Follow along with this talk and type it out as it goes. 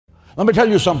Let me tell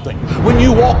you something. When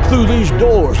you walk through these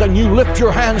doors and you lift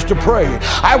your hands to pray,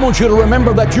 I want you to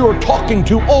remember that you're talking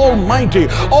to Almighty,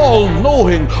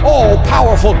 all-knowing,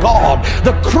 all-powerful God,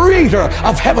 the creator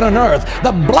of heaven and earth.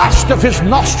 The blast of his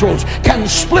nostrils can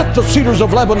split the cedars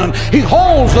of Lebanon. He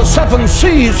holds the seven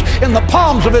seas in the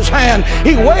palms of his hand.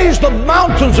 He weighs the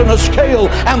mountains in a scale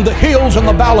and the hills in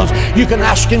the balance. You can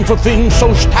ask him for things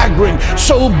so staggering,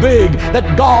 so big,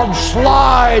 that God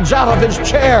slides out of his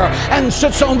chair and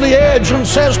sits on the edge and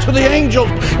says to the angels,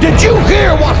 "Did you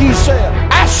hear what he said?"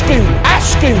 Ask him,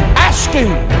 ask him, ask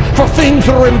him for things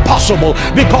that are impossible,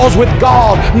 because with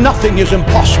God nothing is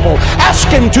impossible. Ask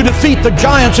him to defeat the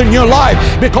giants in your life,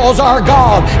 because our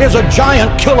God is a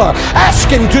giant killer. Ask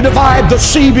him to divide the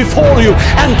sea before you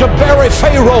and to bury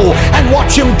Pharaoh and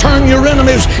watch him turn your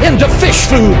enemies into fish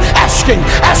food. Ask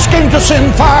him to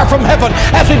send fire from heaven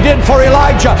as he did for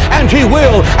Elijah, and he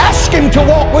will. Ask him to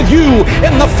walk with you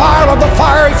in the fire of the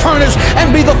fiery furnace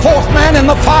and be the fourth man in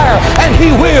the fire, and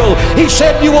he will. He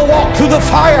said you will walk through the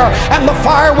fire and the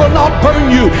fire will not burn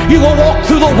you. You will walk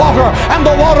through the water and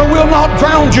the water will not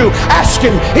drown you. Ask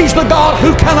him. He's the God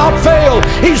who cannot fail.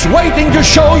 He's waiting to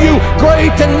show you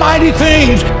great and mighty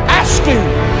things. Ask him.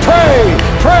 Pray,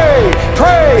 pray,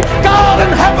 pray. God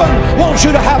in heaven wants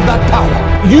you to have that power.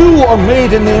 You are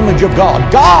made in the image of God.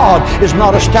 God is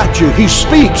not a statue. He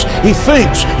speaks, he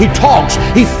thinks, he talks,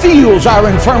 he feels our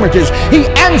infirmities. He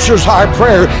answers our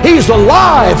prayer. He's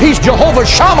alive. He's Jehovah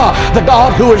Shammah, the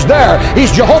God who is there.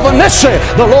 He's Jehovah Nissi,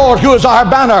 the Lord who is our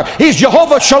banner. He's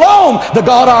Jehovah Shalom, the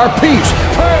God our peace.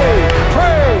 Pray,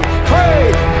 pray,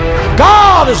 pray.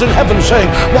 God is in heaven saying,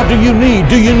 what do you need?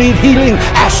 Do you need healing?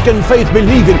 Ask in faith,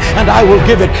 believing, and I will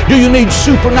give it. Do you need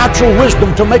supernatural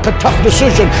wisdom to make a tough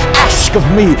decision? Ask of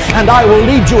me, and I will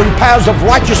lead you in paths of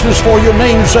righteousness for your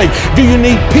name's sake. Do you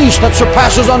need peace that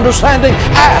surpasses understanding?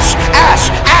 Ask,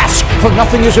 ask, ask, for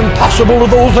nothing is impossible to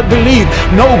those that believe.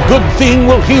 No good thing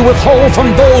will he withhold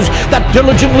from those that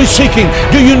diligently seek him.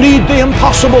 Do you need the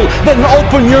impossible? Then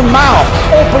open your mouth.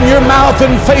 Open your mouth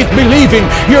in faith, believing.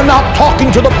 You're not talking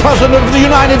to the President of the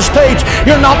United States.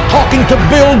 You're not talking to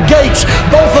Bill Gates.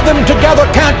 Both of them together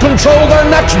can't control their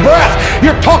next breath.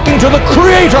 You're talking to the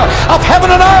Creator of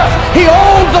heaven and earth. He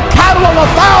owns the cattle on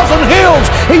 1,000 hills.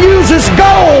 He uses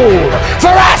gold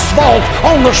for asphalt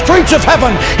on the streets of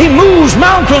heaven. He moves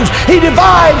mountains. He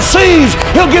divides seas.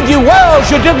 He'll give you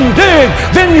wells you didn't dig,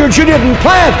 vineyards you didn't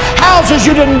plant, houses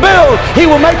you didn't build. He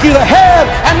will make you the head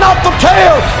and not the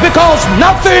tail, because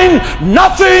nothing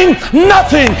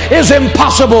is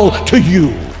impossible to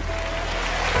you.